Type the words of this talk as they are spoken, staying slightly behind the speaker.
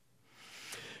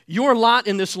Your lot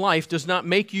in this life does not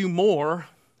make you more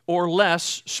or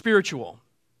less spiritual,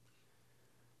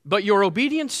 but your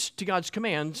obedience to God's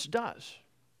commands does.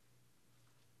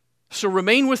 So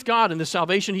remain with God in the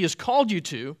salvation He has called you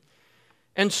to,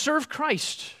 and serve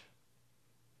Christ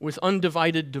with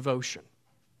undivided devotion.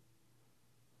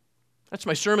 That's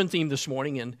my sermon theme this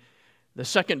morning, and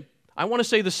I want to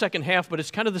say the second half, but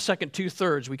it's kind of the second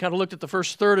two-thirds. We kind of looked at the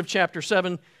first third of chapter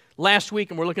 7 last week,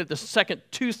 and we're looking at the second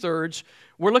two-thirds.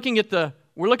 We're looking at the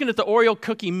Oreo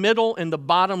cookie middle and the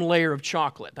bottom layer of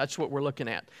chocolate. That's what we're looking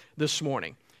at this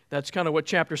morning. That's kind of what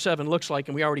chapter 7 looks like,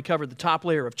 and we already covered the top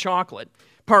layer of chocolate.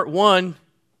 Part 1,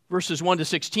 verses 1 to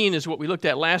 16 is what we looked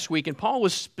at last week, and Paul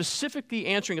was specifically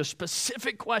answering a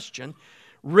specific question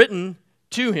written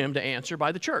to him to answer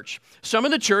by the church. Some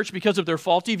in the church, because of their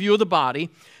faulty view of the body,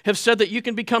 have said that you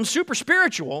can become super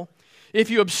spiritual if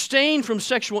you abstain from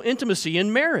sexual intimacy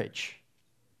in marriage.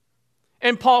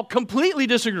 And Paul completely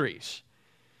disagrees.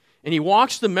 And he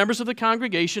walks the members of the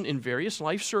congregation in various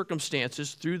life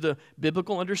circumstances through the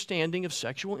biblical understanding of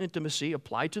sexual intimacy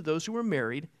applied to those who are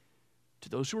married, to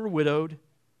those who are widowed,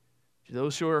 to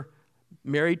those who are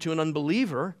married to an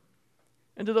unbeliever,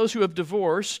 and to those who have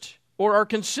divorced or are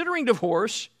considering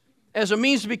divorce as a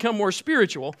means to become more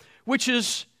spiritual, which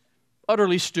is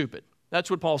utterly stupid.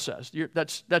 That's what Paul says.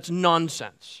 That's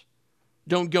nonsense.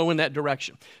 Don't go in that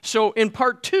direction. So in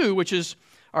part 2, which is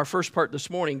our first part this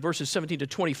morning, verses 17 to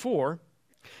 24,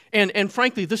 and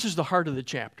frankly, this is the heart of the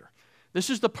chapter.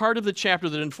 This is the part of the chapter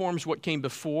that informs what came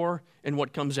before and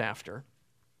what comes after.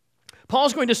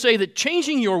 Paul's going to say that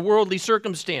changing your worldly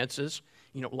circumstances,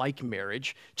 like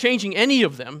marriage, changing any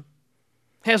of them,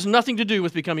 has nothing to do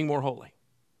with becoming more holy.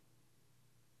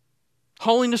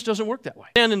 Holiness doesn't work that way.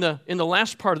 Then in the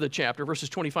last part of the chapter, verses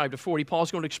 25 to 40,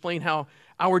 Paul's going to explain how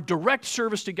our direct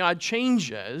service to God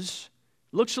changes,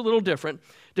 looks a little different,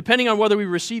 depending on whether we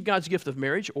receive God's gift of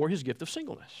marriage or His gift of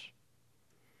singleness.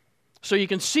 So you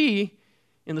can see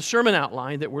in the sermon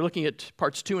outline that we're looking at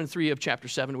parts 2 and 3 of chapter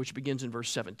 7, which begins in verse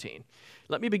 17.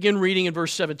 Let me begin reading in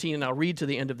verse 17, and I'll read to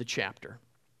the end of the chapter.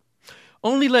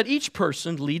 Only let each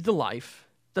person lead the life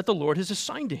that the Lord has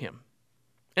assigned to him,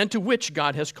 and to which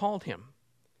God has called him.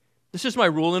 This is my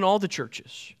rule in all the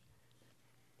churches.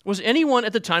 Was anyone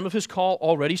at the time of his call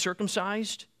already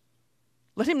circumcised?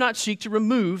 Let him not seek to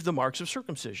remove the marks of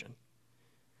circumcision.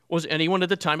 Was anyone at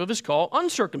the time of his call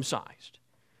uncircumcised?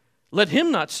 Let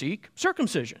him not seek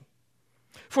circumcision.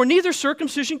 For neither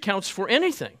circumcision counts for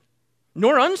anything,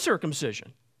 nor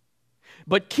uncircumcision,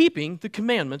 but keeping the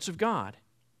commandments of God.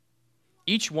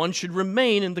 Each one should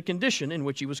remain in the condition in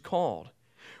which he was called.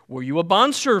 Were you a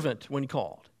bondservant when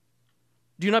called?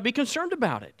 Do not be concerned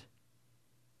about it.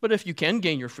 But if you can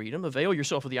gain your freedom, avail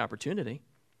yourself of the opportunity.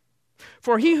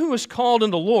 For he who is called in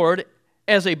the Lord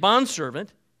as a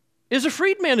bondservant is a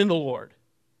freedman in the Lord.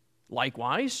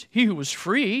 Likewise, he who was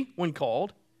free when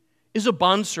called is a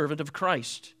bondservant of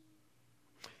Christ.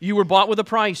 You were bought with a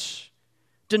price.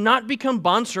 Do not become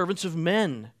bondservants of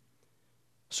men.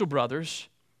 So, brothers,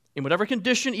 in whatever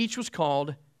condition each was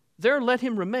called, there let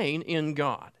him remain in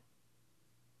God.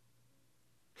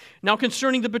 Now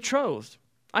concerning the betrothed,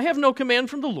 I have no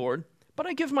command from the Lord, but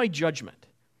I give my judgment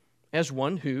as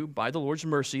one who, by the Lord's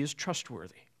mercy, is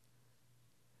trustworthy.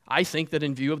 I think that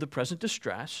in view of the present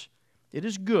distress, it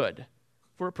is good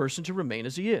for a person to remain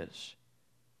as he is.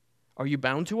 Are you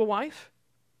bound to a wife?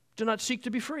 Do not seek to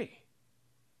be free.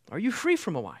 Are you free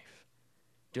from a wife?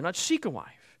 Do not seek a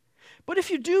wife. But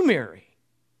if you do marry,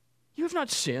 you have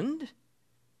not sinned.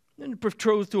 And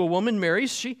betrothed to a woman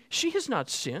marries, she has not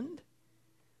sinned.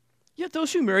 Yet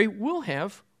those who marry will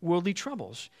have worldly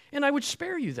troubles, and I would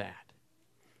spare you that.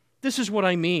 This is what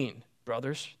I mean,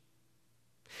 brothers.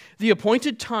 The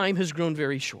appointed time has grown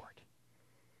very short.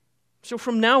 So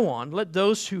from now on, let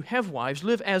those who have wives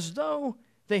live as though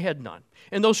they had none,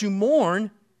 and those who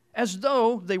mourn as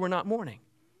though they were not mourning,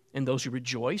 and those who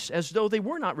rejoice as though they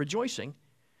were not rejoicing,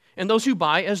 and those who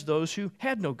buy as those who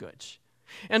had no goods,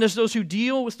 and as those who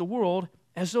deal with the world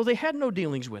as though they had no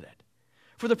dealings with it.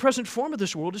 For the present form of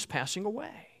this world is passing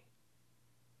away.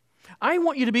 I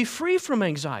want you to be free from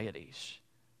anxieties.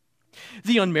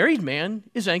 The unmarried man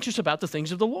is anxious about the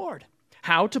things of the Lord,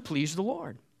 how to please the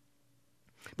Lord.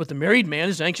 But the married man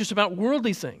is anxious about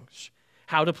worldly things,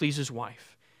 how to please his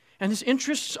wife. And his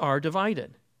interests are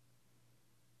divided.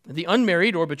 The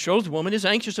unmarried or betrothed woman is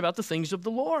anxious about the things of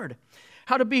the Lord,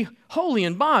 how to be holy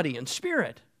in body and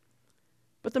spirit.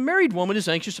 But the married woman is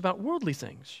anxious about worldly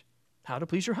things, how to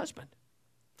please her husband.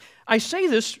 I say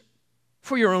this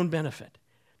for your own benefit,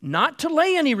 not to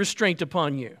lay any restraint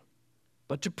upon you,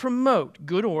 but to promote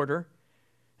good order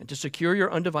and to secure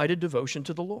your undivided devotion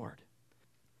to the Lord.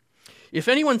 If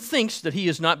anyone thinks that he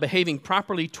is not behaving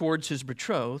properly towards his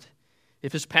betrothed,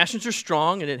 if his passions are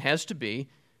strong, and it has to be,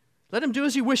 let him do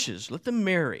as he wishes. Let them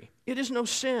marry. It is no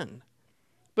sin.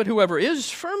 But whoever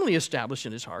is firmly established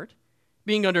in his heart,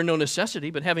 being under no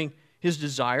necessity, but having his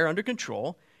desire under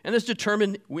control, and is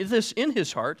determined with this in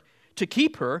his heart to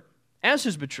keep her as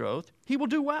his betrothed, he will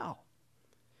do well.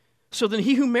 So then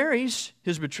he who marries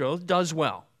his betrothed does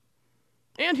well,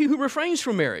 and he who refrains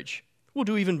from marriage will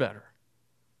do even better.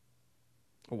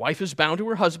 A wife is bound to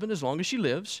her husband as long as she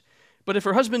lives, but if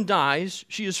her husband dies,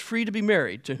 she is free to be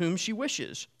married to whom she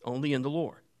wishes, only in the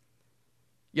Lord.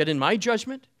 Yet in my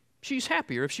judgment, she's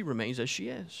happier if she remains as she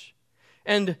is.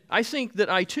 And I think that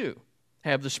I too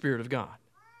have the Spirit of God.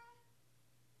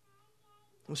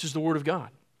 This is the Word of God.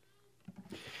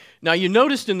 Now you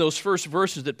noticed in those first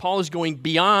verses that Paul is going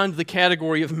beyond the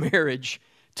category of marriage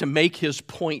to make his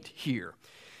point here.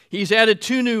 He's added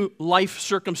two new life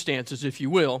circumstances, if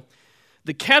you will,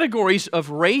 the categories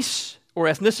of race or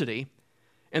ethnicity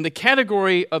and the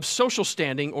category of social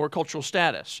standing or cultural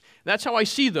status. That's how I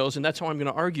see those, and that's how I'm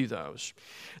going to argue those.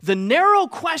 The narrow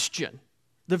question,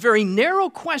 the very narrow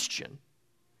question,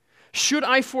 should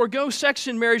I forego sex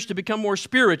in marriage to become more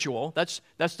spiritual? That's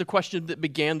the question that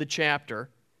began the chapter.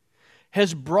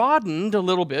 Has broadened a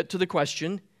little bit to the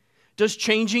question, does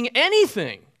changing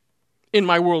anything in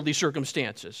my worldly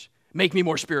circumstances make me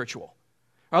more spiritual?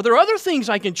 Are there other things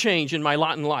I can change in my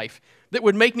lot in life that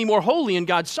would make me more holy in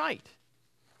God's sight?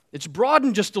 It's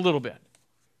broadened just a little bit.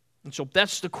 And so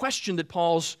that's the question that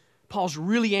Paul's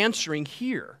really answering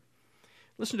here.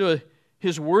 Listen to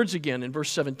his words again in verse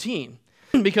 17.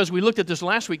 Because we looked at this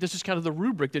last week, this is kind of the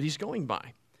rubric that he's going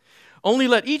by. Only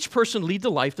let each person lead the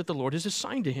life that the Lord has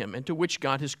assigned to him and to which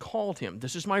God has called him.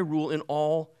 This is my rule in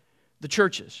all the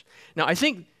churches. Now, I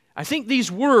think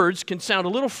these words can sound a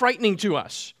little frightening to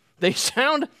us. They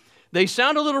sound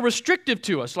a little restrictive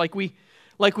to us, like we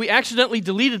accidentally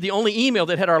deleted the only email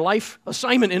that had our life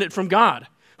assignment in it from God.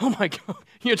 Oh my God,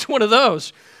 it's one of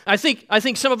those. I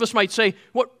think some of us might say,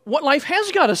 what life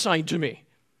has God assigned to me?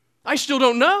 I still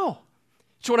don't know.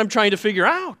 It's what I'm trying to figure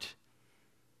out.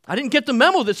 I didn't get the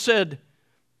memo that said,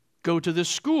 go to this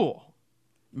school,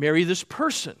 marry this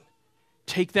person,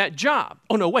 take that job.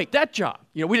 Oh no, wait, that job.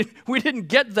 We didn't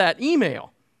get that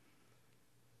email.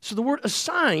 So the word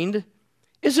assigned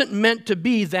isn't meant to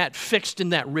be that fixed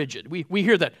and that rigid. We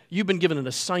hear that. You've been given an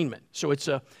assignment. So it's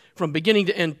a from beginning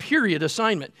to end period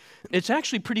assignment. It's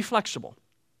actually pretty flexible.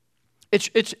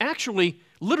 It's actually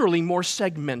literally more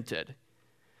segmented.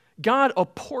 God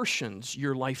apportions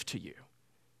your life to you,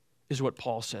 is what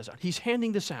Paul says. He's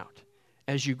handing this out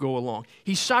as you go along.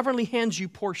 He sovereignly hands you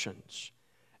portions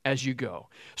as you go.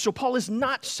 So Paul is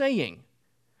not saying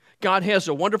God has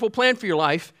a wonderful plan for your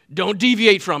life, don't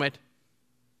deviate from it.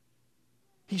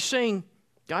 He's saying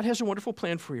God has a wonderful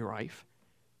plan for your life,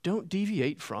 don't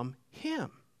deviate from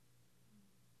Him.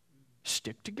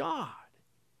 Stick to God.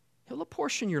 He'll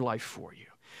apportion your life for you.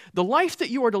 The life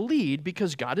that you are to lead,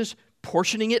 because God is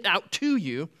portioning it out to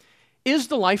you, is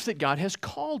the life that God has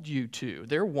called you to.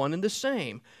 They're one and the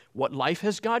same. What life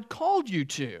has God called you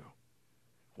to?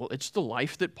 Well, it's the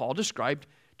life that Paul described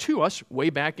to us way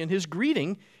back in his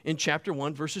greeting in chapter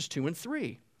 1, verses 2 and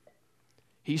 3.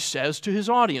 He says to his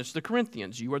audience, the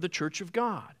Corinthians, you are the church of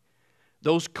God,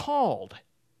 those called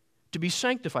to be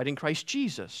sanctified in Christ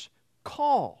Jesus,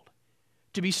 called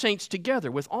to be saints together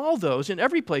with all those in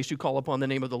every place who call upon the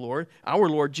name of the Lord, our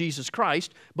Lord Jesus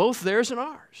Christ, both theirs and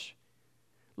ours.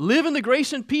 Live in the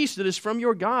grace and peace that is from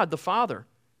your God, the Father,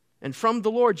 and from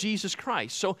the Lord Jesus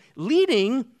Christ. So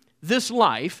leading this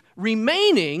life,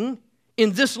 remaining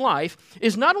in this life,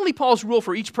 is not only Paul's rule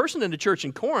for each person in the church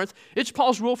in Corinth, it's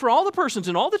Paul's rule for all the persons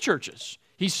in all the churches,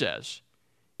 he says.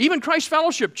 Even Christ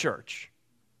Fellowship Church.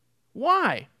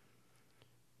 Why?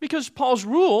 Because Paul's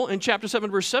rule in chapter 7,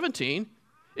 verse 17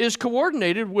 is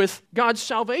coordinated with God's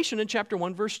salvation in chapter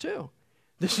 1, verse 2.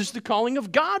 This is the calling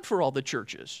of God for all the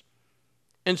churches.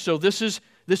 And so this is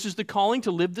the calling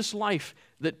to live this life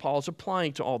that Paul's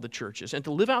applying to all the churches. And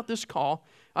to live out this call,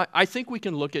 I think we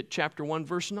can look at chapter 1,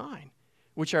 verse 9,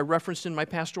 which I referenced in my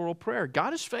pastoral prayer.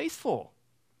 God is faithful,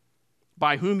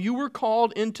 by whom you were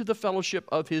called into the fellowship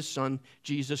of His Son,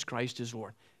 Jesus Christ His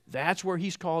Lord. That's where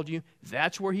He's called you.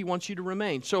 That's where He wants you to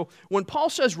remain. So when Paul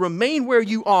says remain where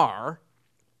you are,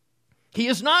 he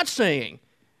is not saying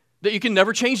that you can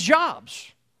never change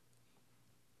jobs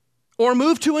or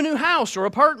move to a new house or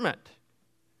apartment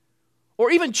or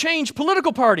even change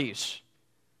political parties,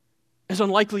 as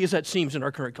unlikely as that seems in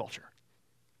our current culture.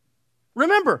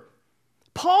 Remember,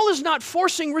 Paul is not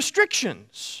forcing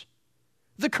restrictions.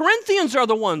 The Corinthians are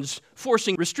the ones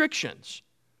forcing restrictions.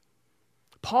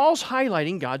 Paul's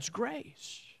highlighting God's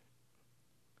grace.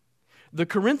 The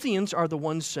Corinthians are the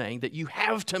ones saying that you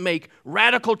have to make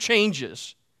radical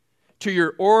changes to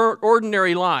your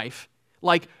ordinary life,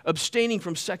 like abstaining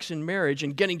from sex and marriage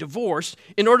and getting divorced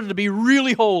in order to be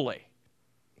really holy.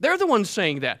 They're the ones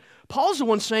saying that. Paul's the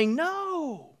one saying,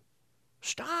 no,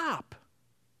 stop.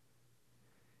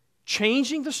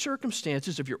 Changing the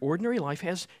circumstances of your ordinary life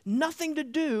has nothing to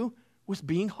do with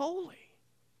being holy.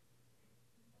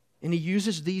 And he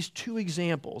uses these two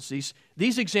examples,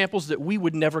 these examples that we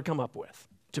would never come up with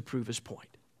to prove his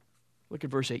point. Look at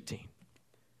verse 18.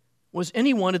 Was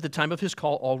anyone at the time of his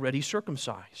call already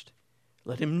circumcised?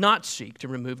 Let him not seek to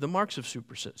remove the marks of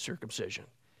circumcision.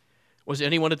 Was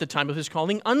anyone at the time of his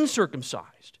calling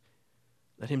uncircumcised?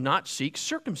 Let him not seek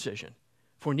circumcision.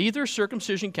 For neither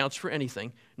circumcision counts for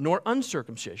anything, nor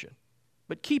uncircumcision,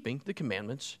 but keeping the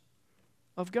commandments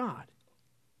of God.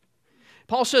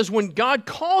 Paul says when God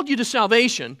called you to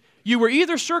salvation, you were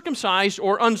either circumcised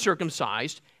or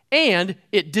uncircumcised, and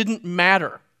it didn't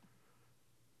matter.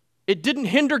 It didn't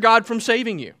hinder God from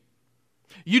saving you.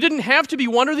 You didn't have to be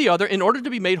one or the other in order to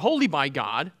be made holy by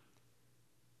God,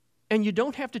 and you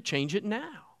don't have to change it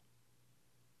now.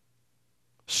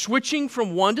 Switching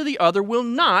from one to the other will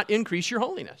not increase your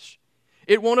holiness.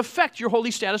 It won't affect your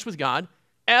holy status with God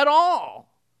at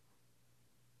all.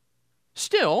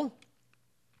 Still,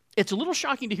 it's a little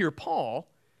shocking to hear Paul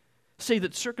say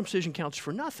that circumcision counts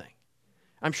for nothing.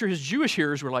 I'm sure his Jewish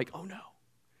hearers were like, oh no,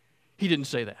 he didn't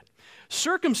say that.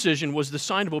 Circumcision was the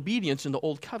sign of obedience in the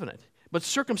Old Covenant, but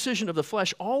circumcision of the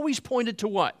flesh always pointed to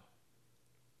what?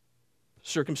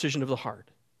 Circumcision of the heart,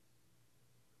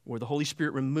 where the Holy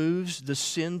Spirit removes the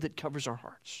sin that covers our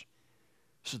hearts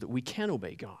so that we can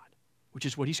obey God, which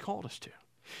is what he's called us to.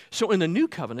 So in the new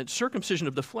covenant, circumcision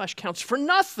of the flesh counts for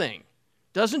nothing,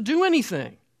 doesn't do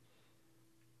anything.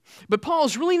 But Paul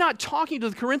is really not talking to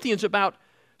the Corinthians about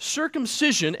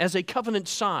circumcision as a covenant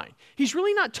sign. He's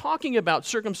really not talking about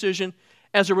circumcision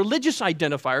as a religious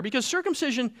identifier, because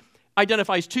circumcision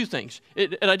identifies two things.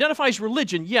 It identifies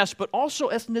religion, yes, but also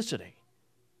ethnicity.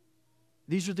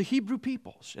 These are the Hebrew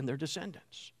peoples and their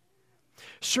descendants.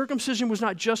 Circumcision was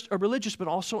not just a religious, but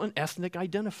also an ethnic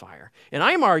identifier. And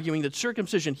I'm arguing that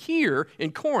circumcision here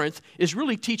in Corinth is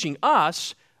really teaching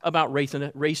us about race and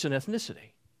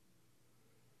ethnicity.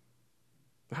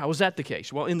 How was that the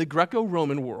case? Well, in the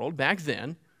Greco-Roman world back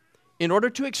then, in order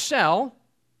to excel,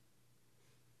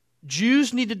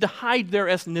 Jews needed to hide their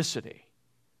ethnicity,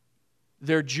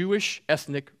 their Jewish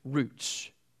ethnic roots.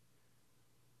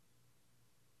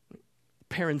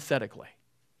 Parenthetically,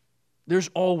 there's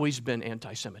always been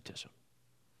anti-Semitism.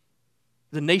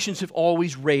 The nations have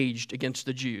always raged against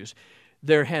the Jews.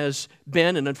 There has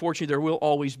been, and unfortunately there will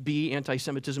always be,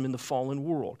 anti-Semitism in the fallen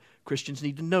world. Christians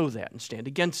need to know that and stand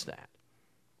against that.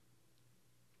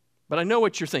 But I know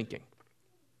what you're thinking.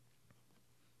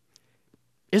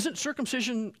 Isn't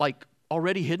circumcision, like,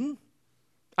 already hidden?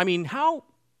 I mean,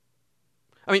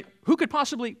 who could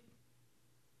possibly...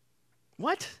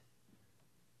 What?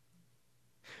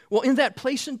 Well, in that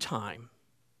place and time,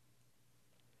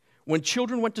 when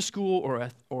children went to school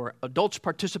or adults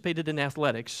participated in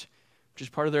athletics, which is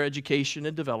part of their education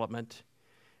and development,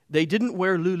 they didn't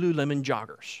wear Lululemon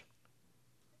joggers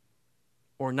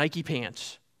or Nike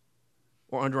pants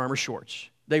or Under Armour shorts.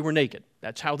 They were naked.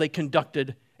 That's how they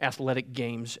conducted athletic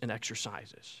games and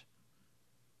exercises.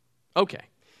 Okay.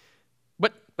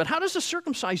 But how does a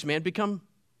circumcised man become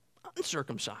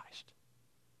uncircumcised?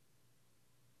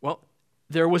 Well,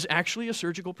 there was actually a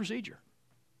surgical procedure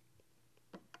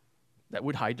that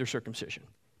would hide their circumcision.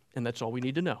 And that's all we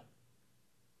need to know.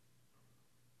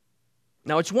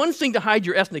 Now, it's one thing to hide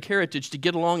your ethnic heritage to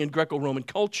get along in Greco-Roman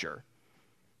culture,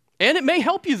 and it may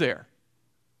help you there.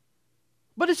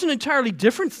 But it's an entirely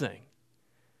different thing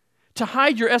to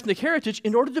hide your ethnic heritage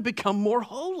in order to become more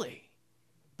holy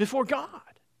before God.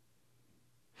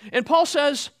 And Paul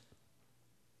says,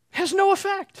 has no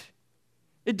effect.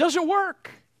 It doesn't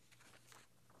work.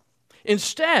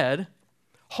 Instead,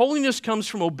 holiness comes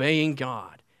from obeying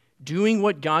God, doing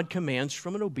what God commands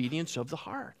from an obedience of the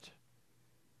heart.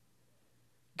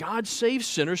 God saves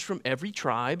sinners from every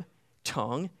tribe,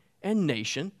 tongue, and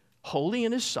nation, holy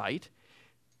in His sight.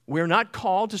 We're not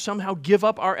called to somehow give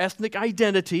up our ethnic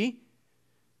identity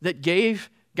that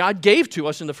God gave to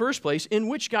us in the first place, in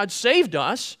which God saved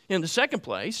us in the second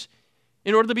place,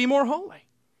 in order to be more holy.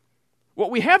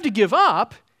 What we have to give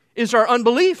up is our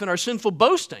unbelief and our sinful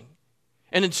boasting,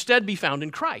 and instead be found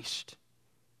in Christ.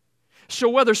 So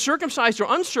whether circumcised or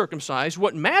uncircumcised,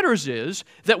 what matters is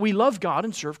that we love God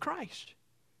and serve Christ.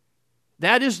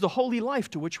 That is the holy life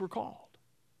to which we're called.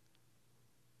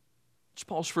 It's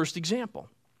Paul's first example.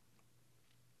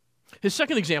 His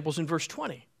second example is in verse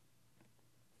 20.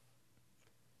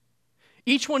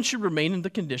 Each one should remain in the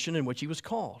condition in which he was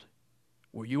called.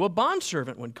 Were you a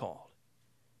bondservant when called?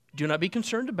 Do not be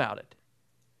concerned about it.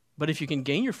 But if you can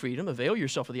gain your freedom, avail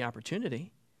yourself of the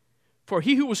opportunity. For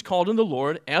he who was called in the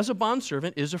Lord as a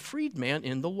bondservant is a freedman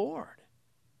in the Lord.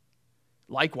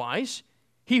 Likewise,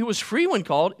 he who was free when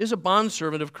called is a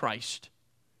bondservant of Christ.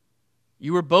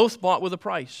 You were both bought with a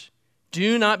price.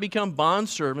 Do not become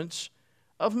bondservants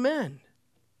of men.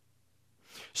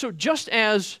 So just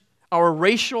as our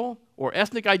racial or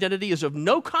ethnic identity is of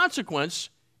no consequence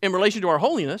in relation to our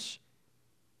holiness,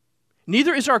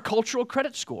 neither is our cultural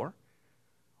credit score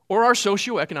or our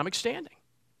socioeconomic standing.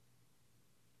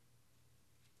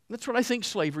 That's what I think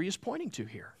slavery is pointing to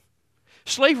here.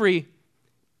 Slavery,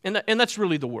 and that's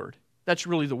really the word. That's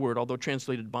really the word, although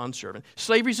translated bondservant.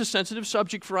 Slavery is a sensitive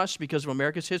subject for us because of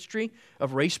America's history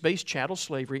of race-based chattel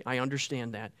slavery. I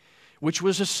understand that, which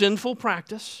was a sinful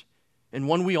practice and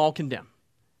one we all condemn.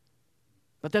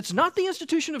 But that's not the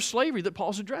institution of slavery that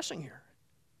Paul's addressing here.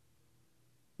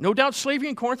 No doubt slavery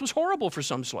in Corinth was horrible for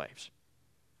some slaves.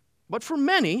 But for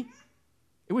many,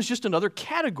 it was just another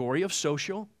category of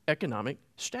socio-economic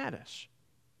status.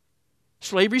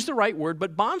 Slavery is the right word,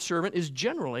 but bondservant is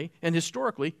generally and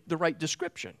historically the right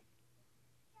description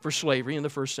for slavery in the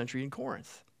first century in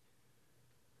Corinth.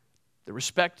 The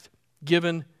respect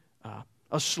given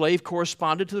a slave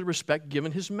corresponded to the respect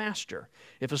given his master.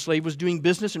 If a slave was doing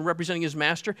business and representing his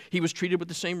master, he was treated with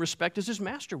the same respect as his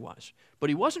master was. But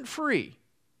he wasn't free.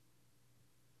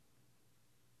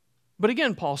 But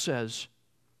again, Paul says,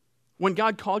 when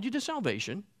God called you to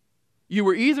salvation, you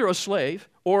were either a slave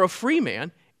or a free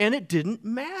man, and it didn't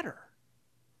matter.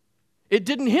 It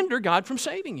didn't hinder God from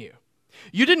saving you.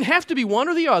 You didn't have to be one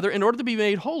or the other in order to be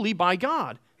made holy by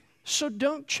God. So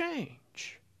don't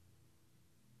change.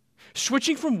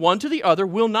 Switching from one to the other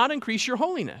will not increase your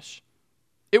holiness.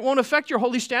 It won't affect your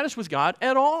holy status with God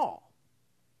at all.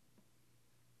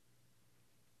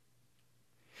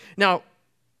 Now,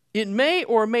 it may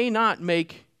or may not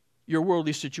make your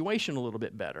worldly situation a little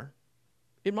bit better.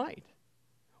 It might.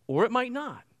 Or it might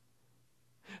not.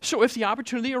 So if the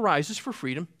opportunity arises for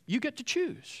freedom, you get to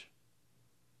choose.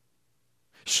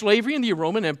 Slavery in the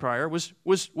Roman Empire was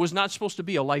not supposed to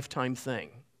be a lifetime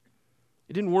thing.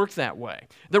 It didn't work that way.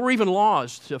 There were even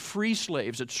laws to free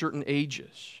slaves at certain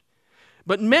ages.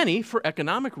 But many, for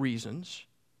economic reasons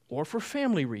or for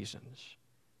family reasons,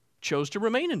 chose to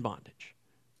remain in bondage,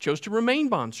 chose to remain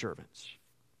bondservants.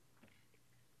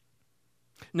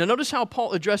 Now notice how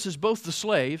Paul addresses both the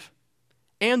slave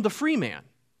and the free man.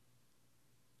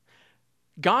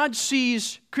 God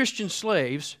sees Christian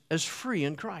slaves as free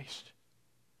in Christ.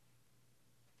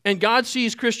 And God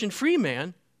sees Christian free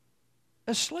men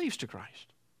as slaves to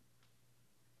Christ.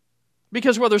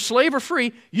 Because whether slave or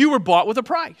free, you were bought with a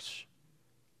price.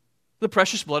 The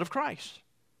precious blood of Christ.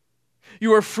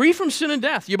 You are free from sin and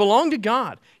death. You belong to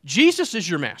God. Jesus is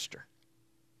your master.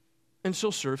 And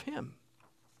so serve him.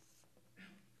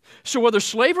 So whether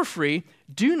slave or free,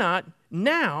 do not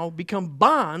now become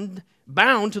bound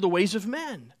to the ways of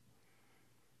men.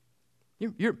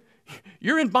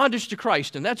 You're in bondage to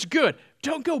Christ, and that's good.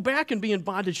 Don't go back and be in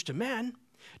bondage to men.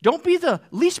 Don't be the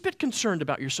least bit concerned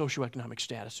about your socioeconomic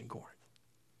status in Corinth.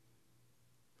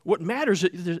 What matters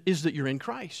is that you're in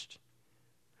Christ.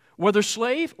 Whether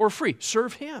slave or free,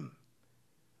 serve him.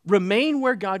 Remain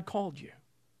where God called you.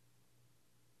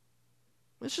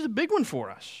 This is a big one for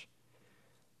us.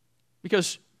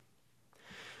 Because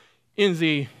in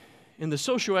the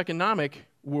socioeconomic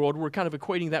world, we're kind of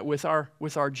equating that with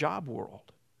our job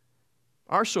world,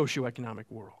 our socioeconomic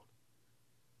world.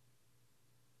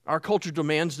 Our culture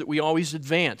demands that we always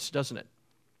advance, doesn't it?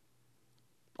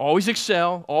 Always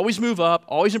excel, always move up,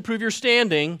 always improve your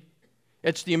standing.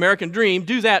 It's the American dream.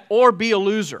 Do that or be a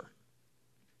loser.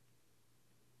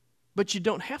 But you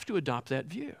don't have to adopt that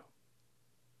view.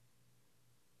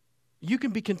 You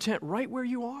can be content right where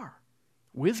you are,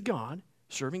 with God,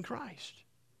 serving Christ.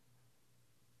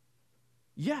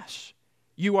 Yes,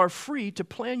 you are free to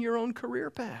plan your own career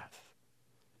path.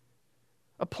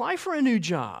 Apply for a new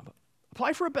job.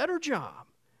 Apply for a better job.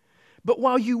 But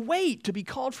while you wait to be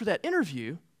called for that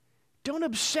interview, don't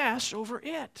obsess over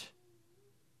it.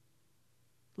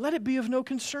 Let it be of no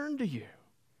concern to you.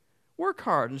 Work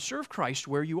hard and serve Christ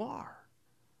where you are.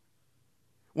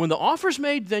 When the offer's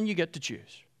made, then you get to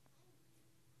choose.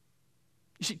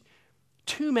 You see,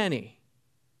 too many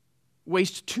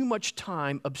waste too much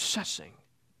time obsessing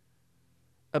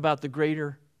about the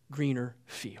greater, greener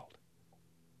field.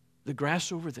 The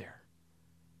grass over there.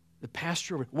 The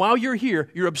pastor, while you're here,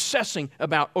 you're obsessing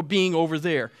about being over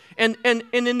there. And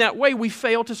in that way, we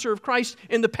fail to serve Christ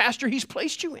in the pasture He's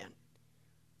placed you in.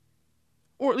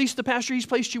 Or at least the pasture He's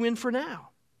placed you in for now.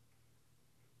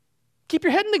 Keep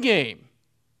your head in the game.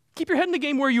 Keep your head in the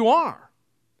game where you are.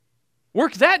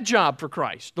 Work that job for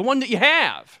Christ, the one that you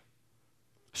have.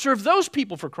 Serve those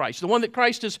people for Christ, the one that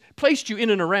Christ has placed you in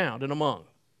and around and among.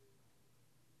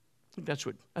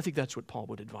 I think that's what Paul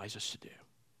would advise us to do.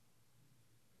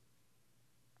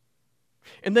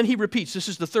 And then he repeats, this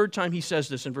is the third time he says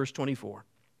this in verse 24.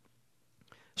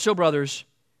 So, brothers,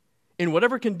 in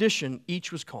whatever condition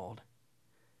each was called,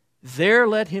 there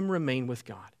let him remain with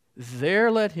God.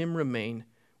 There let him remain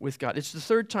with God. It's the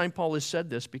third time Paul has said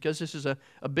this because this is a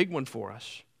big one for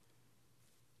us.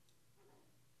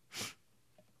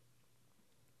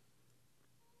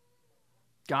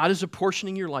 God is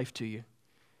apportioning your life to you.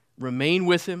 Remain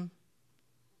with Him.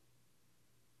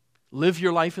 Live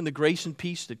your life in the grace and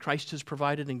peace that Christ has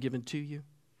provided and given to you.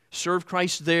 Serve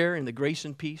Christ there in the grace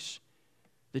and peace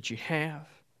that you have.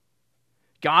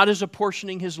 God is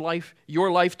apportioning His life,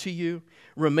 your life to you.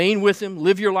 Remain with Him.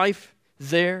 Live your life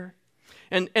there.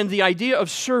 And the idea of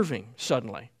serving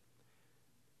suddenly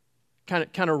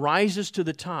kind of rises to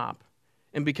the top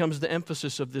and becomes the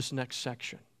emphasis of this next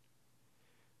section.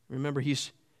 Remember,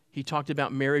 he talked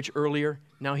about marriage earlier.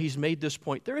 Now he's made this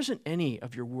point. There isn't any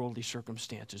of your worldly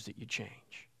circumstances that you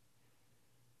change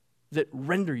that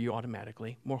render you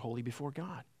automatically more holy before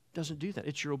God. It doesn't do that.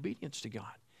 It's your obedience to God.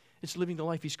 It's living the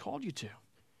life He's called you to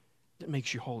that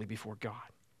makes you holy before God.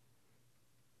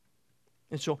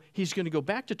 And so he's going to go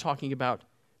back to talking about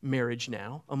marriage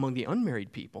now among the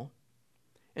unmarried people,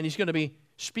 and he's going to be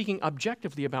speaking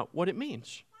objectively about what it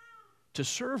means to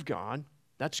serve God.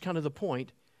 That's kind of the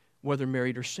point, whether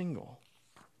married or single.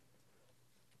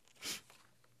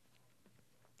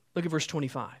 Look at verse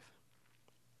 25.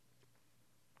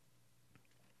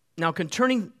 Now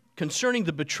concerning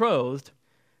the betrothed,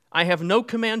 I have no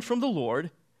command from the Lord,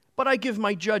 but I give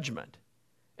my judgment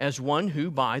as one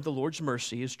who by the Lord's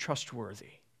mercy is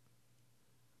trustworthy.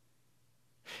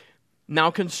 Now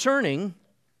concerning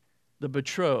the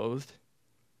betrothed,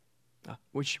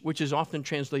 which is often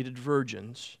translated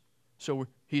virgins, so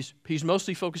he's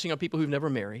mostly focusing on people who've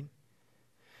never married.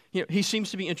 He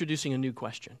seems to be introducing a new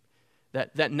question.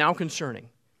 That now concerning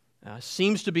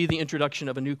seems to be the introduction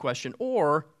of a new question,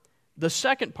 or the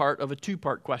second part of a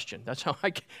two-part question. That's how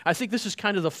I think this is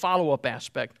kind of the follow-up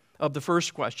aspect of the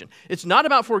first question. It's not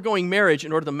about foregoing marriage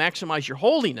in order to maximize your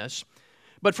holiness,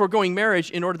 but foregoing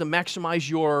marriage in order to maximize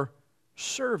your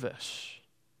service.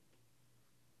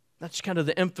 That's kind of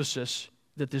the emphasis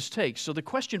that this takes. So the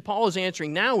question Paul is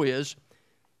answering now is,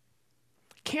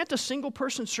 can't a single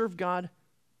person serve God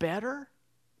better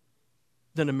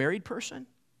than a married person?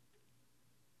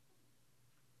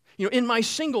 In my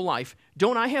single life,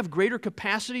 don't I have greater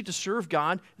capacity to serve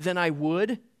God than I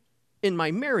would in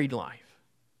my married life?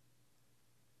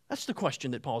 That's the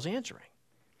question that Paul's answering.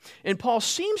 And Paul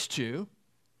seems to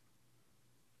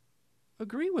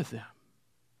agree with them.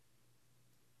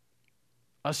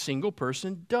 A single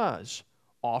person does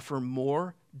offer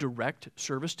more direct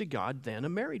service to God than a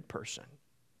married person.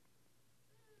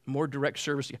 More direct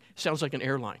service. Sounds like an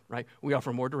airline, right? We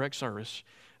offer more direct service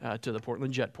to the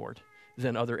Portland Jetport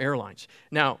than other airlines.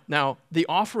 Now, the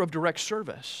offer of direct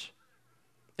service,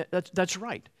 that's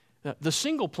right. The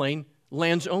single plane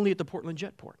lands only at the Portland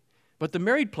Jetport, but the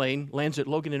married plane lands at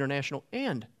Logan International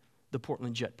and the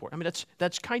Portland Jetport. I mean,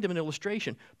 that's kind of an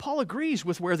illustration. Paul agrees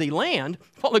with where they land.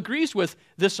 Paul agrees with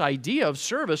this idea of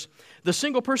service. The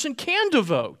single person can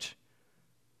devote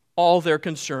all their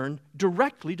concern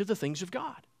directly to the things of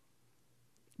God.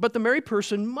 But the married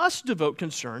person must devote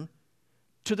concern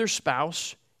to their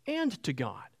spouse and to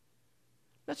God.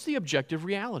 That's the objective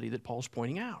reality that Paul's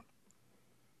pointing out.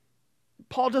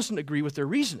 Paul doesn't agree with their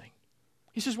reasoning.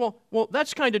 He says, well,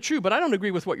 that's kind of true, but I don't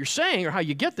agree with what you're saying or how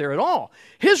you get there at all.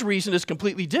 His reason is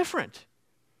completely different.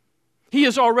 He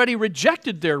has already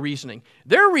rejected their reasoning.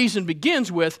 Their reason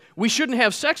begins with, we shouldn't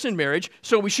have sex in marriage,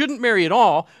 so we shouldn't marry at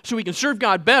all, so we can serve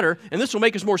God better, and this will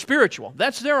make us more spiritual.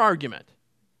 That's their argument.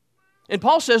 And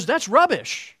Paul says that's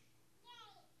rubbish.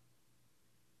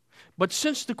 But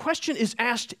since the question is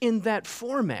asked in that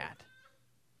format,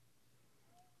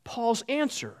 Paul's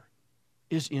answer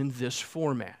is in this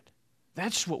format.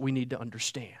 That's what we need to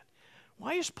understand.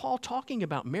 Why is Paul talking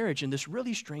about marriage in this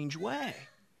really strange way?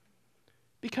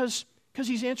 Because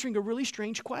he's answering a really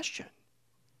strange question.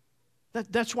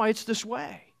 That's why it's this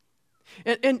way.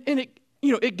 And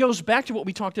it goes back to what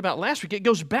we talked about last week. It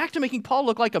goes back to making Paul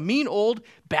look like a mean old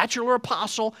bachelor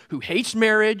apostle who hates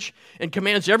marriage and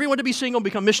commands everyone to be single and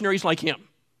become missionaries like him.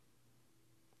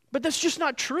 But that's just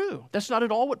not true. That's not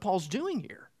at all what Paul's doing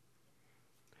here.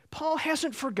 Paul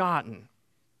hasn't forgotten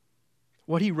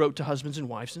what he wrote to husbands and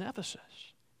wives in Ephesus.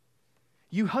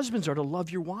 You husbands are to love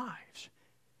your wives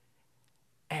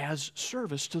as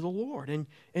service to the Lord.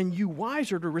 And you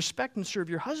wives are to respect and serve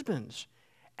your husbands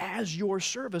as your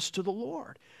service to the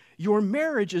Lord. Your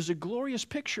marriage is a glorious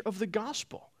picture of the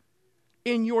gospel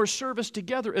in your service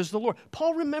together as the Lord.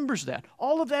 Paul remembers that.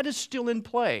 All of that is still in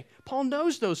play. Paul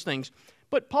knows those things,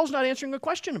 but Paul's not answering a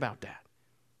question about that.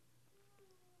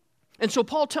 And so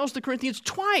Paul tells the Corinthians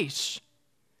twice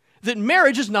that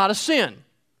marriage is not a sin.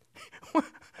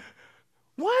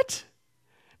 What?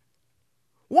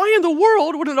 Why in the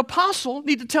world would an apostle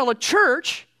need to tell a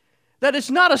church that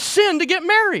it's not a sin to get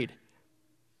married?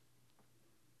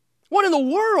 What in the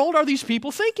world are these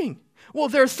people thinking? Well,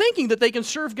 they're thinking that they can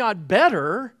serve God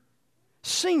better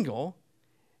single,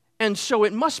 and so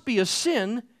it must be a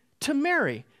sin to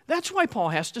marry. That's why Paul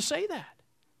has to say that.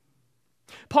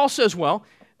 Paul says, well,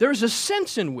 there's a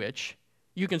sense in which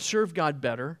you can serve God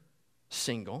better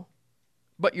single,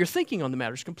 but your thinking on the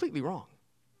matter is completely wrong.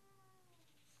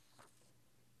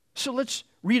 So let's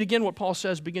read again what Paul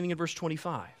says beginning in verse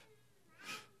 25.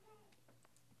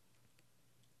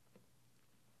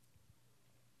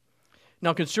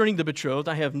 Now concerning the betrothed,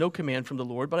 I have no command from the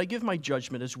Lord, but I give my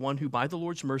judgment as one who by the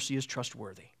Lord's mercy is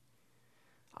trustworthy.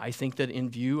 I think that in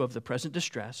view of the present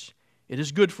distress, it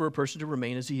is good for a person to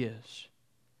remain as he is.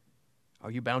 Are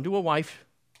you bound to a wife?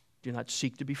 Do not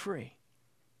seek to be free.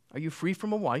 Are you free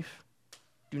from a wife?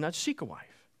 Do not seek a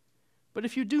wife. But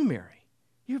if you do marry,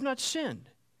 you have not sinned.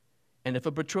 And if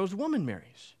a betrothed woman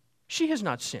marries, she has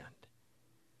not sinned.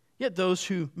 Yet those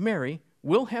who marry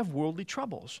will have worldly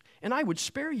troubles, and I would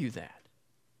spare you that.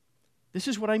 This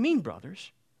is what I mean,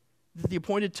 brothers, that the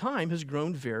appointed time has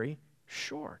grown very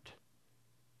short.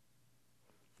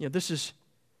 You know, this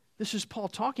is Paul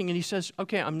talking, and he says,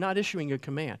 okay, I'm not issuing a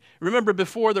command. Remember,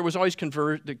 before there was always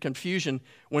the confusion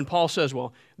when Paul says,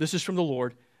 well, this is from the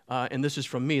Lord, and this is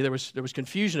from me. There was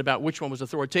confusion about which one was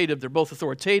authoritative. They're both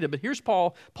authoritative, but here's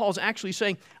Paul. Paul's actually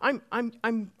saying, I'm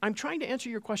trying to answer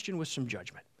your question with some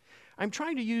judgment. I'm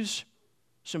trying to use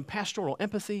some pastoral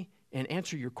empathy and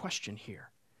answer your question here.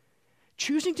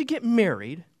 Choosing to get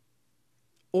married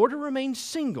or to remain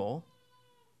single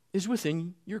is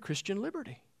within your Christian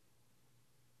liberty.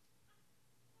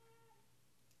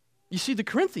 You see, the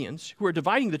Corinthians, who are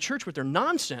dividing the church with their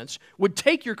nonsense, would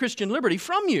take your Christian liberty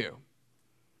from you.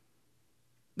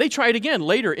 They try it again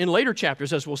in later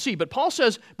chapters, as we'll see. But Paul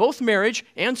says both marriage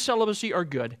and celibacy are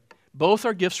good. Both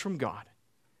are gifts from God.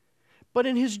 But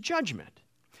in his judgment,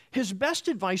 his best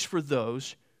advice for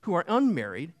those who are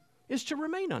unmarried is to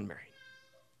remain unmarried.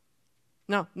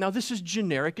 Now this is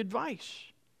generic advice.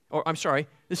 Or, I'm sorry,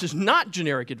 this is not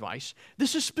generic advice.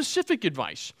 This is specific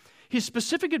advice. His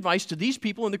specific advice to these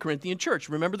people in the Corinthian church.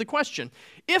 Remember the question.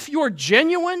 If your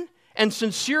genuine and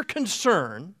sincere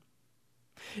concern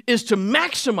is to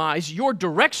maximize your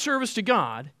direct service to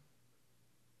God,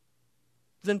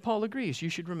 then Paul agrees you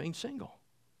should remain single,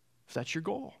 if that's your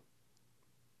goal.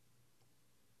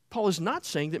 Paul is not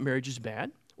saying that marriage is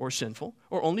bad or sinful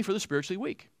or only for the spiritually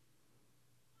weak.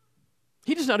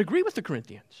 He does not agree with the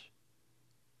Corinthians.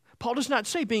 Paul does not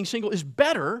say being single is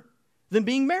better than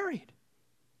being married.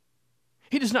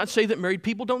 He does not say that married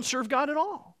people don't serve God at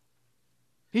all.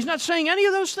 He's not saying any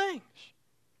of those things.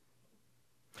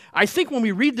 I think when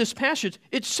we read this passage,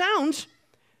 it sounds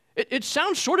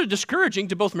sort of discouraging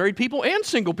to both married people and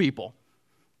single people.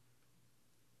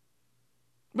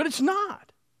 But it's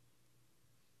not.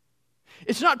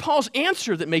 It's not Paul's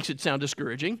answer that makes it sound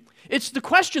discouraging. It's the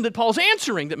question that Paul's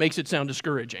answering that makes it sound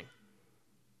discouraging.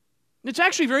 It's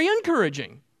actually very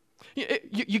encouraging.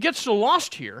 You get so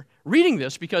lost here reading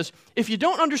this because if you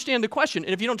don't understand the question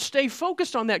and if you don't stay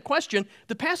focused on that question,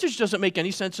 the passage doesn't make any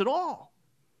sense at all.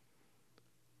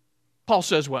 Paul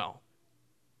says, well,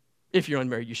 if you're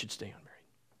unmarried, you should stay unmarried.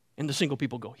 And the single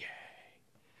people go, yay.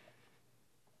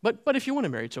 But if you want to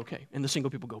marry, it's okay. And the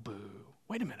single people go, boo.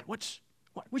 Wait a minute, which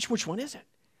one is it?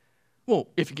 Well,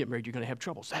 if you get married, you're going to have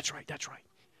troubles. That's right.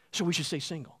 So we should stay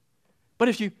single. But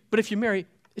if you marry,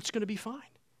 it's going to be fine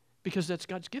because that's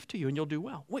God's gift to you and you'll do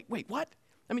well. Wait, what?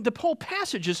 I mean, the whole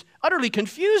passage is utterly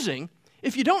confusing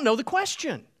if you don't know the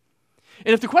question.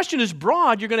 And if the question is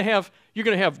broad, you're going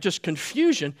to have just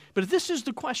confusion. But if this is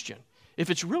the question, if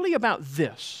it's really about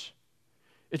this,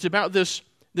 it's about this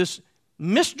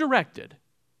misdirected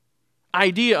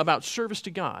idea about service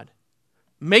to God,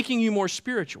 making you more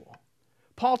spiritual.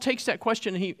 Paul takes that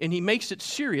question and he makes it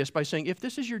serious by saying, if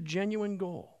this is your genuine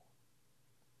goal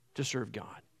to serve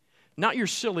God, not your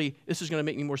silly, this is going to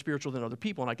make me more spiritual than other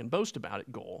people and I can boast about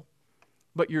it goal,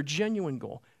 but your genuine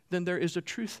goal, then there is a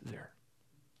truth there.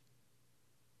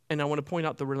 And I want to point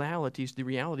out the realities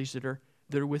that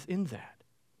are within that.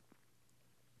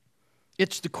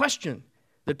 It's the question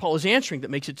that Paul is answering that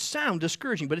makes it sound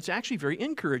discouraging, but it's actually very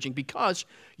encouraging, because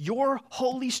your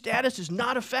holy status is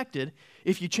not affected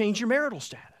if you change your marital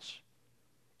status,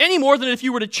 any more than if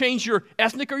you were to change your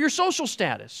ethnic or your social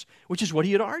status, which is what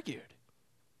he had argued.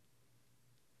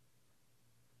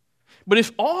 But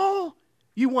if all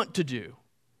you want to do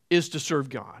is to serve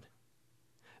God,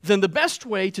 then the best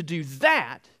way to do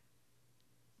that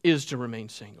is to remain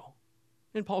single,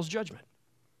 in Paul's judgment.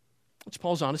 It's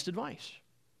Paul's honest advice.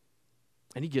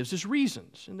 And he gives his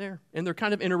reasons, and they're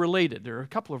kind of interrelated. There are a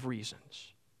couple of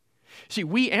reasons. See,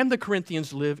 we and the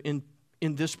Corinthians live in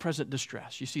this present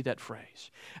distress. You see that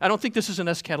phrase. I don't think this is an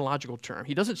eschatological term.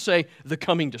 He doesn't say the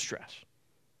coming distress.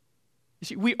 You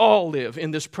see, we all live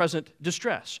in this present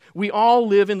distress. We all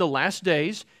live in the last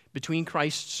days between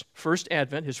Christ's first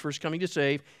advent, his first coming to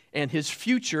save, and his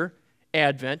future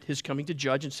advent, his coming to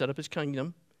judge and set up his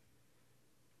kingdom.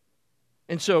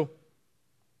 And so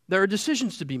there are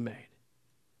decisions to be made.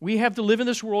 We have to live in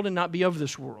this world and not be of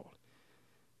this world.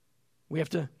 We have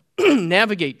to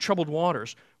navigate troubled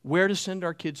waters, where to send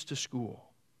our kids to school,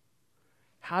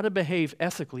 how to behave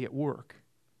ethically at work,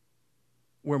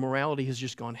 where morality has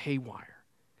just gone haywire,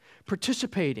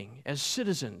 participating as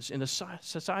citizens in a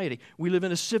society. We live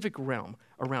in a civic realm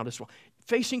around us,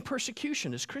 facing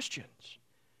persecution as Christians.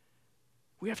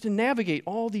 We have to navigate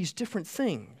all these different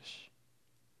things.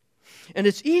 And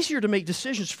it's easier to make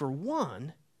decisions for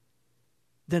one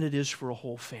than it is for a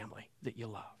whole family that you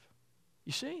love.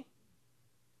 You see?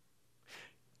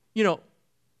 You know,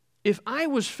 if I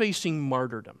was facing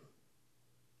martyrdom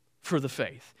for the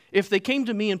faith, if they came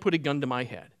to me and put a gun to my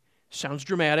head, sounds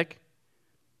dramatic.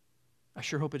 I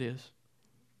sure hope it is.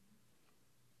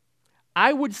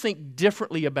 I would think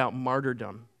differently about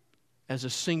martyrdom as a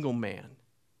single man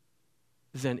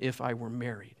than if I were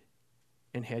married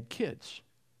and had kids.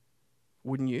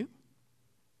 Wouldn't you?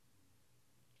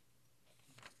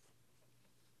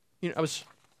 You know, I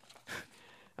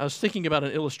was thinking about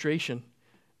an illustration.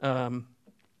 So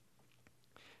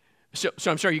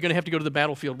I'm sorry, you're going to have to go to the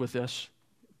battlefield with this.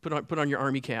 Put on your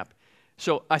army cap.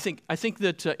 So I think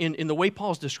that in the way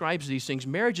Paul describes these things,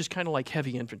 marriage is kind of like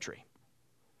heavy infantry.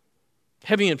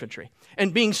 Heavy infantry.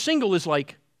 And being single is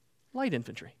like light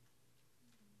infantry.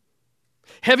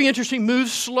 Heavy infantry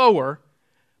moves slower,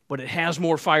 but it has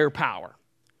more firepower.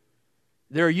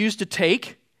 They're used to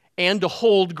take and to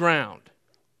hold ground.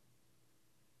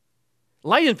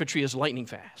 Light infantry is lightning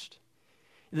fast.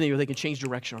 They can change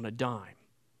direction on a dime.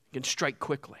 They can strike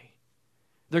quickly.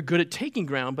 They're good at taking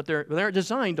ground, but they're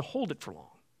designed to hold it for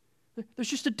long. There's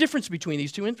just a difference between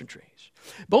these two infantries.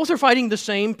 Both are fighting the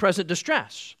same present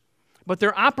distress, but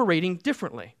they're operating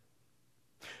differently.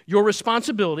 Your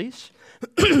responsibilities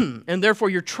and therefore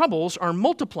your troubles are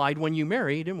multiplied when you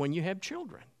married and when you have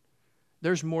children.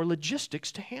 There's more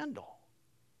logistics to handle.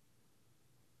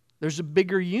 There's a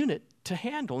bigger unit to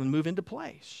handle and move into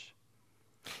place.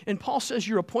 And Paul says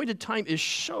your appointed time is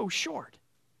so short.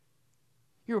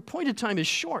 Your appointed time is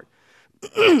short.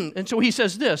 And so he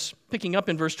says this, picking up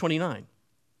in verse 29.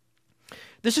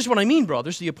 This is what I mean,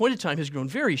 brothers. The appointed time has grown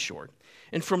very short.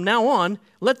 And from now on,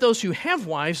 let those who have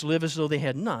wives live as though they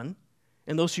had none,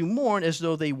 and those who mourn as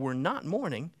though they were not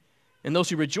mourning, and those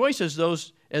who rejoice as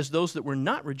those that were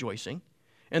not rejoicing,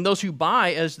 and those who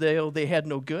buy as though they had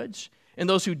no goods, and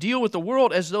those who deal with the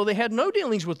world as though they had no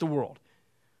dealings with the world.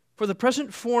 For the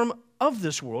present form of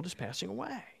this world is passing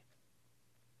away.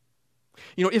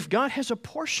 You know, if God has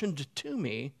apportioned to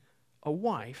me a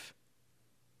wife,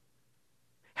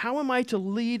 how am I to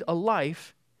lead a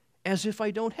life as if I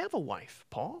don't have a wife,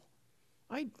 Paul?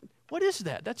 What is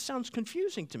that? That sounds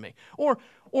confusing to me. Or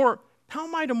how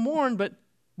am I to mourn but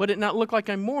it not look like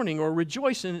I'm mourning, or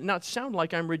rejoice and it not sound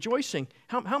like I'm rejoicing?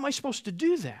 How am I supposed to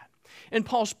do that? And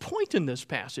Paul's point in this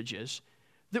passage is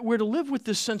that we're to live with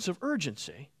this sense of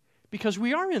urgency, because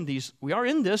we are in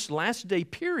this last day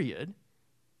period.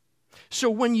 So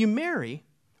when you marry,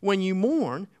 when you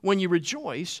mourn, when you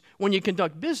rejoice, when you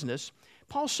conduct business,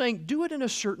 Paul's saying do it in a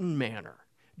certain manner.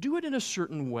 Do it in a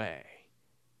certain way.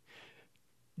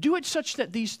 Do it such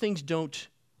that these things don't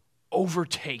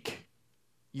overtake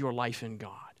your life in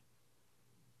God.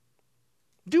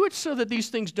 Do it so that these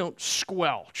things don't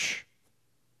squelch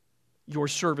your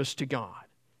service to God.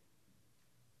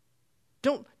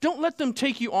 Don't let them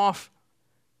take you off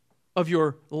of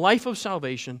your life of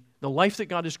salvation, the life that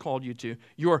God has called you to,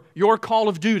 your call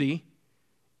of duty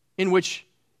in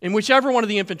whichever one of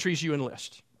the infantries you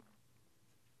enlist.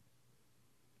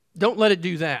 Don't let it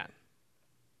do that.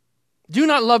 Do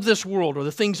not love this world or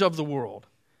the things of the world.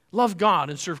 Love God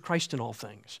and serve Christ in all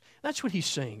things. That's what he's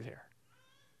saying there.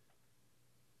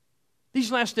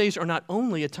 These last days are not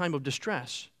only a time of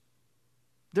distress,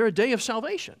 they're a day of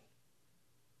salvation.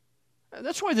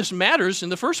 That's why this matters in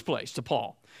the first place to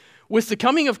Paul. With the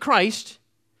coming of Christ,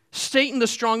 Satan the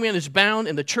strong man is bound,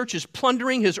 and the church is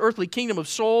plundering his earthly kingdom of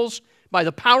souls by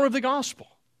the power of the gospel.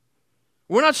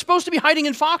 We're not supposed to be hiding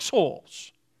in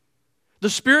foxholes. The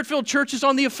Spirit-filled church is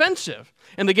on the offensive,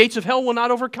 and the gates of hell will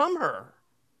not overcome her.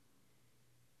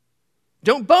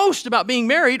 Don't boast about being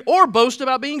married or boast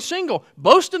about being single.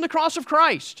 Boast in the cross of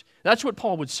Christ. That's what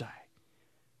Paul would say.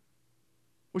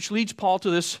 Which leads Paul to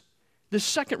this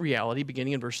second reality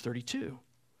beginning in verse 32.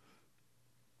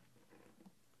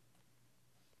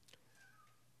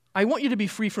 I want you to be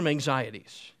free from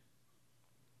anxieties.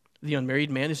 The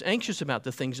unmarried man is anxious about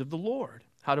the things of the Lord,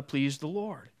 how to please the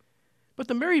Lord. But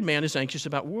the married man is anxious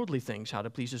about worldly things, how to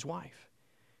please his wife.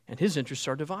 And his interests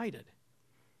are divided.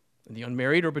 And the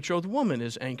unmarried or betrothed woman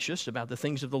is anxious about the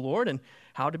things of the Lord and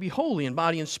how to be holy in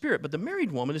body and spirit. But the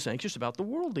married woman is anxious about the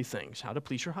worldly things, how to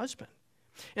please her husband.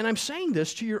 And I'm saying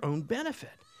this to your own benefit,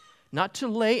 not to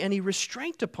lay any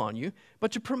restraint upon you,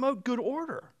 but to promote good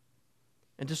order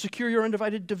and to secure your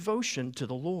undivided devotion to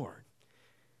the Lord.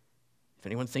 If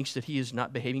anyone thinks that he is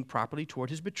not behaving properly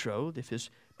toward his betrothed, if his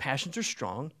passions are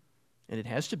strong, and it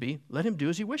has to be, let him do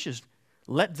as he wishes.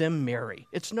 Let them marry.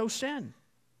 It's no sin.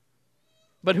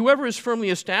 But whoever is firmly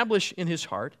established in his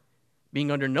heart, being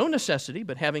under no necessity,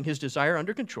 but having his desire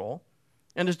under control,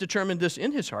 and has determined this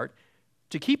in his heart,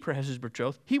 to keep her as his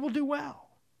betrothed, he will do well.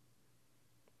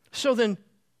 So then,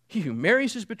 he who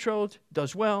marries his betrothed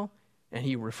does well, and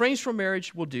he who refrains from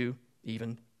marriage will do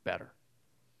even better.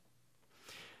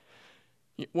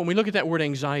 When we look at that word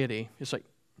anxiety, it's like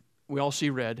we all see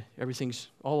red.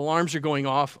 All alarms are going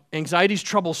off. Anxiety's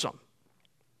troublesome.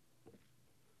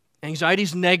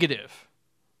 Anxiety's negative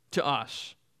to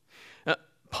us.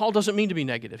 Paul doesn't mean to be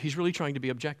negative. He's really trying to be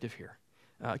objective here.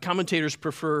 Commentators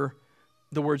prefer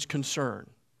the words concern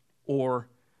or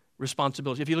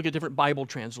responsibility. If you look at different Bible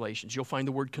translations, you'll find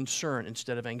the word concern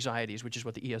instead of anxieties, which is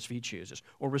what the ESV chooses,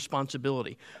 or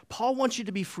responsibility. Paul wants you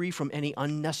to be free from any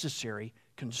unnecessary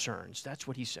concerns. That's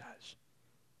what he says.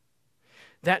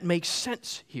 That makes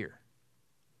sense here.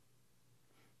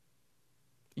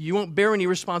 You won't bear any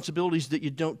responsibilities that you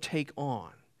don't take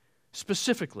on.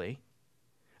 Specifically,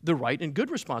 the right and good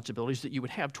responsibilities that you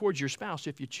would have towards your spouse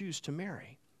if you choose to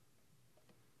marry.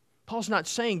 Paul's not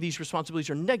saying these responsibilities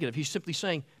are negative. He's simply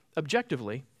saying,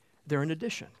 objectively, they're an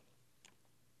addition.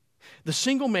 The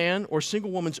single man or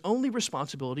single woman's only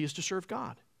responsibility is to serve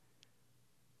God.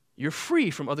 You're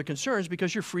free from other concerns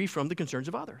because you're free from the concerns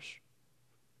of others.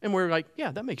 And we're like,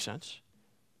 yeah, that makes sense.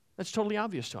 That's totally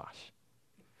obvious to us.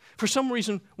 For some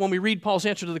reason, when we read Paul's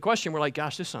answer to the question, we're like,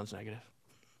 gosh, this sounds negative.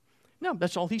 No,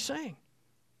 that's all he's saying.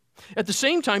 At the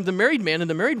same time, the married man and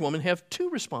the married woman have two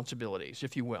responsibilities,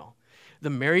 if you will.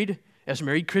 As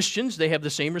married Christians, they have the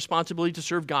same responsibility to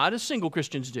serve God as single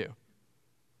Christians do.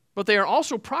 But they are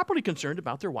also properly concerned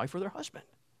about their wife or their husband.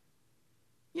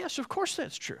 Yes, of course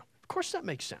that's true. Of course that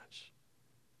makes sense.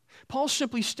 Paul's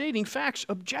simply stating facts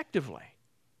objectively.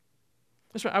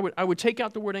 That's why I would take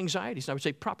out the word anxieties, and I would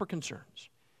say proper concerns.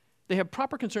 They have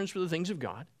proper concerns for the things of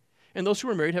God, and those who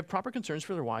are married have proper concerns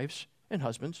for their wives and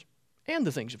husbands and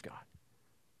the things of God.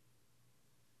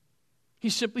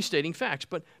 He's simply stating facts.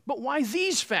 But why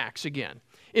these facts again?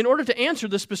 In order to answer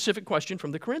the specific question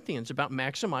from the Corinthians about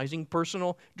maximizing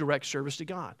personal, direct service to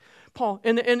God. Paul,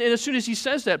 and as soon as he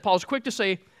says that, Paul's quick to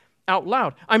say out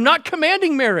loud, I'm not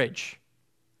commanding marriage,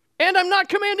 and I'm not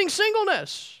commanding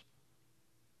singleness.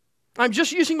 I'm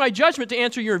just using my judgment to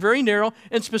answer your very narrow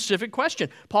and specific question.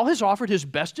 Paul has offered his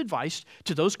best advice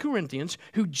to those Corinthians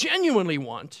who genuinely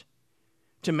want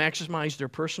to maximize their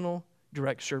personal,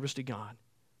 direct service to God.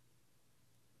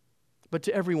 But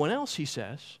to everyone else, he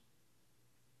says,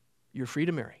 you're free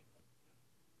to marry.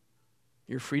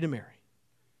 You're free to marry.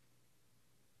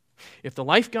 If the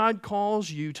life God calls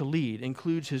you to lead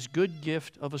includes his good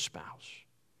gift of a spouse,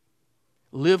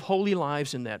 live holy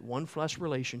lives in that one flesh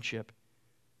relationship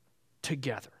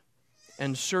together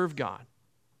and serve God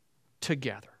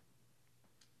together.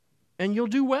 And you'll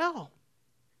do well.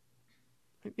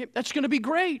 That's going to be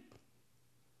great.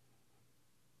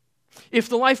 If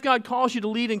the life God calls you to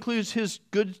lead includes his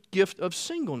good gift of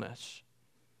singleness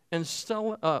and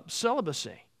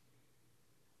celibacy,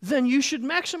 then you should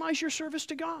maximize your service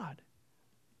to God.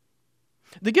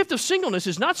 The gift of singleness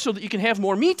is not so that you can have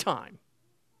more me time.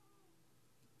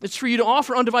 It's for you to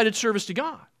offer undivided service to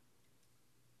God.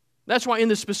 That's why in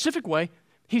this specific way,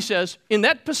 he says, in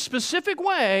that specific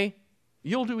way,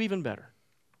 you'll do even better.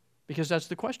 Because that's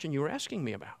the question you were asking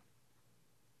me about.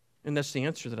 And that's the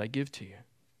answer that I give to you.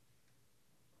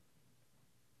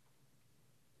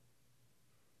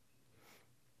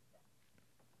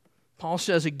 Paul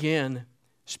says again,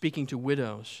 speaking to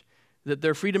widows, that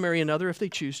they're free to marry another if they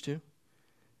choose to.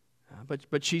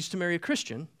 But she's to marry a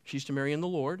Christian. She's to marry in the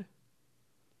Lord.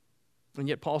 And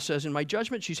yet Paul says, in my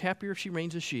judgment, she's happier if she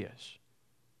reigns as she is.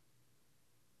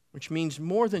 Which means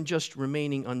more than just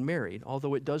remaining unmarried,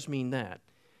 although it does mean that.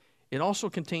 It also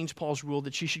contains Paul's rule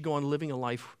that she should go on living a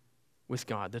life with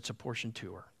God that's apportioned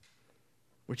to her,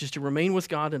 which is to remain with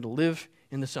God and to live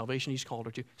in the salvation He's called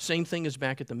her to. Same thing is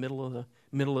back at the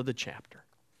middle of the chapter.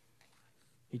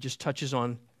 He just touches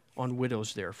on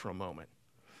widows there for a moment.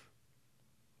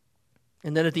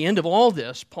 And then at the end of all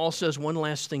this, Paul says one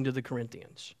last thing to the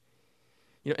Corinthians.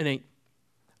 And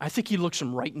I think he looks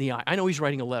them right in the eye. I know he's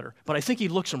writing a letter, but I think he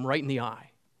looks them right in the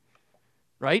eye.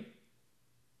 Right?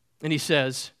 And he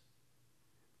says,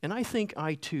 and I think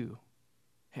I too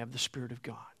have the Spirit of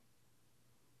God.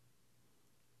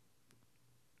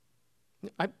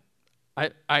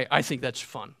 I think that's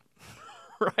fun,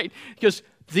 right? Because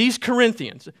these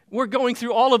Corinthians, we're going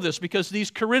through all of this because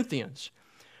these Corinthians,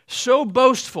 so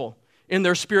boastful in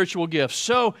their spiritual gifts,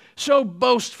 so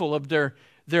boastful of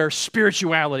their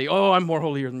spirituality. Oh, I'm more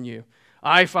holier than you.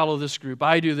 I follow this group.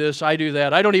 I do this. I do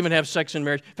that. I don't even have sex in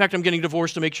marriage. In fact, I'm getting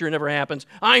divorced to make sure it never happens.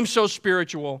 I'm so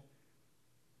spiritual.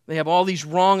 They have all these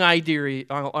wrong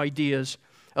ideas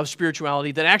of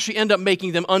spirituality that actually end up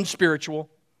making them unspiritual.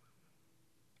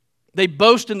 They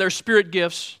boast in their spirit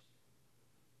gifts.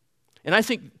 And I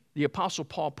think the Apostle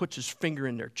Paul puts his finger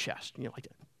in their chest, like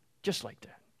that, just like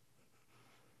that.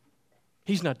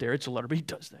 He's not there, it's a letter, but he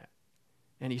does that.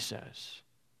 And he says,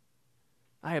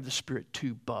 I have the Spirit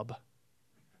too, bub.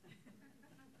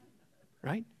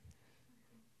 Right?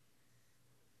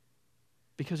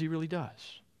 Because he really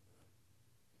does.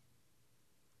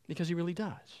 Because he really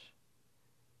does.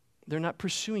 They're not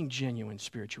pursuing genuine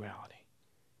spirituality.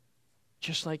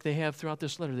 Just like they have throughout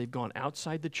this letter, they've gone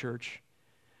outside the church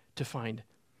to find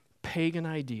pagan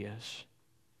ideas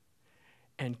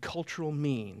and cultural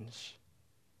means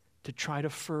to try to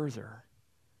further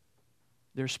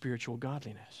their spiritual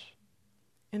godliness.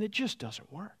 And it just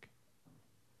doesn't work.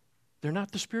 They're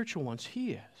not the spiritual ones.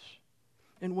 He is.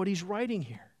 And what he's writing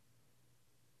here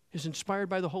is inspired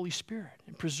by the Holy Spirit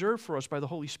and preserved for us by the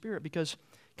Holy Spirit because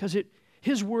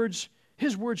his words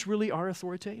really are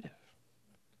authoritative.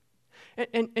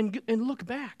 And look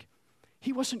back.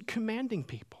 He wasn't commanding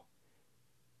people.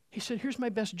 He said, here's my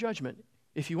best judgment.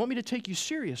 If you want me to take you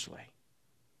seriously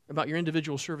about your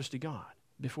individual service to God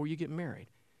before you get married,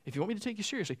 if you want me to take you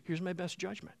seriously, here's my best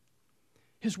judgment.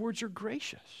 His words are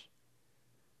gracious.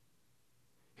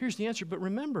 Here's the answer, but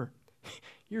remember,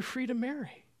 you're free to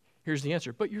marry. Here's the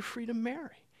answer, but you're free to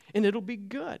marry, and it'll be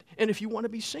good. And if you want to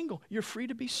be single, you're free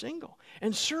to be single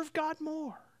and serve God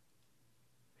more.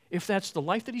 If that's the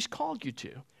life that He's called you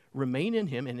to, remain in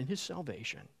Him and in His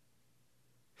salvation.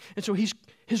 And so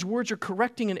His words are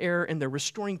correcting an error, and they're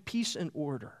restoring peace and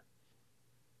order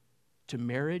to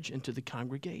marriage and to the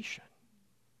congregation.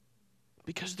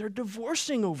 Because they're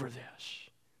divorcing over this.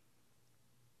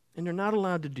 And they're not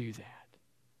allowed to do that.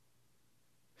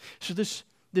 So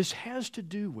this has to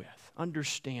do with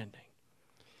understanding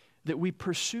that we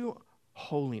pursue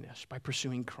holiness by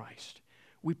pursuing Christ.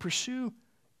 We pursue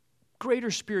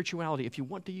greater spirituality, if you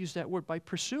want to use that word, by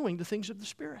pursuing the things of the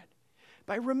Spirit.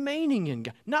 By remaining in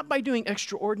God. Not by doing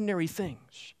extraordinary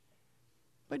things.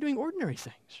 By doing ordinary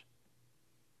things.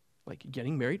 Like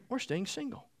getting married or staying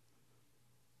single.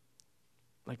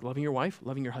 Like loving your wife,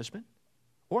 loving your husband.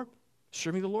 Or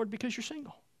serving the Lord because you're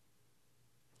single.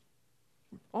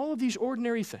 All of these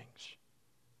ordinary things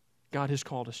God has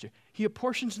called us to. He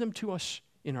apportions them to us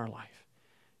in our life.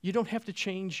 You don't have to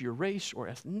change your race or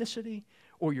ethnicity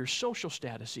or your social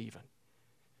status even.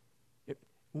 It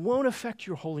won't affect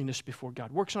your holiness before God.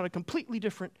 It works on a completely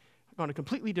different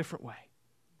way.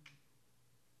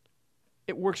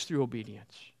 It works through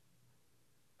obedience.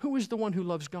 Who is the one who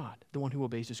loves God? The one who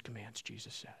obeys His commands,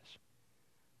 Jesus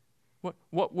says.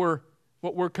 What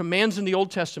were commands in the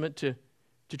Old Testament to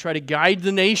try to guide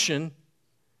the nation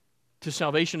to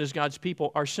salvation as God's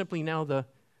people are simply now the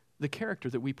character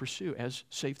that we pursue as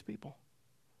saved people.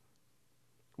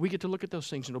 We get to look at those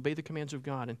things and obey the commands of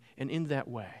God, and in that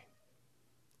way,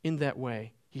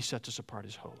 He sets us apart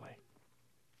as holy.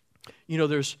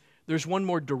 There's one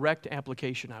more direct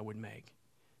application I would make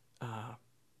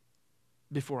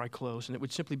before I close, and it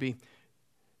would simply be,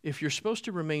 if you're supposed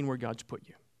to remain where God's put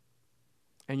you,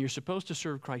 and you're supposed to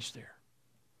serve Christ there,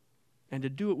 and to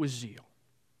do it with zeal,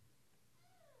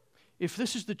 if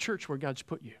this is the church where God's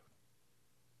put you,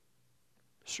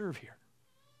 serve here.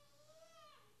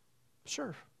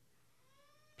 Serve.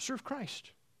 Serve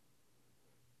Christ.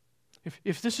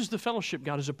 If this is the fellowship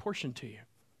God has apportioned to you,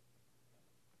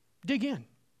 dig in.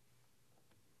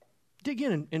 Dig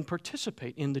in and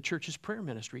participate in the church's prayer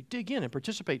ministry. Dig in and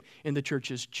participate in the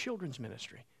church's children's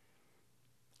ministry.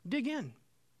 Dig in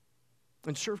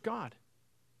and serve God.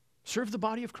 Serve the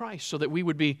body of Christ so that we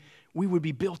would be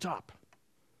built up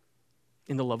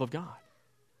in the love of God.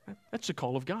 That's the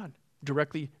call of God,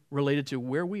 directly related to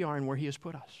where we are and where He has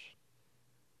put us.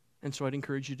 And so I'd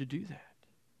encourage you to do that.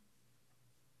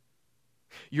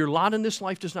 Your lot in this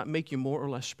life does not make you more or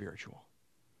less spiritual,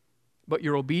 but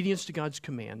your obedience to God's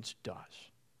commands does.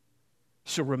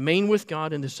 So remain with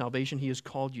God in the salvation He has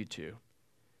called you to,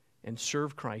 and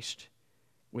serve Christ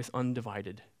with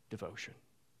undivided devotion.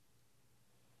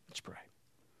 Let's pray.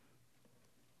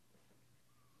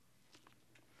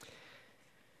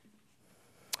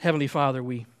 Heavenly Father,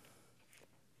 we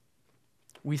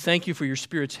thank you for your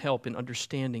Spirit's help in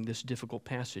understanding this difficult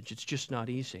passage. It's just not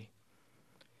easy,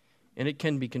 and it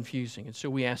can be confusing. And so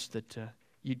we ask that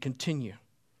you'd continue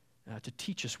to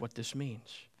teach us what this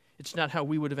means. It's not how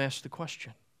we would have asked the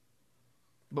question,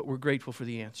 but we're grateful for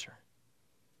the answer.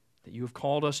 That you have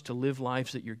called us to live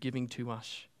lives that you're giving to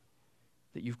us.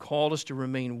 That you've called us to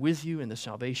remain with you in the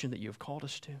salvation that you have called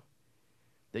us to.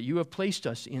 That you have placed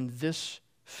us in this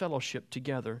fellowship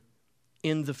together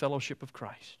in the fellowship of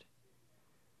Christ.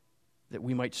 That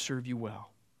we might serve you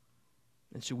well.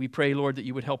 And so we pray, Lord, that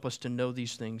you would help us to know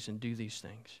these things and do these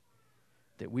things.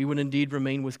 That we would indeed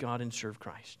remain with God and serve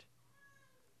Christ.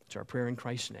 It's our prayer in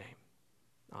Christ's name.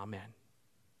 Amen.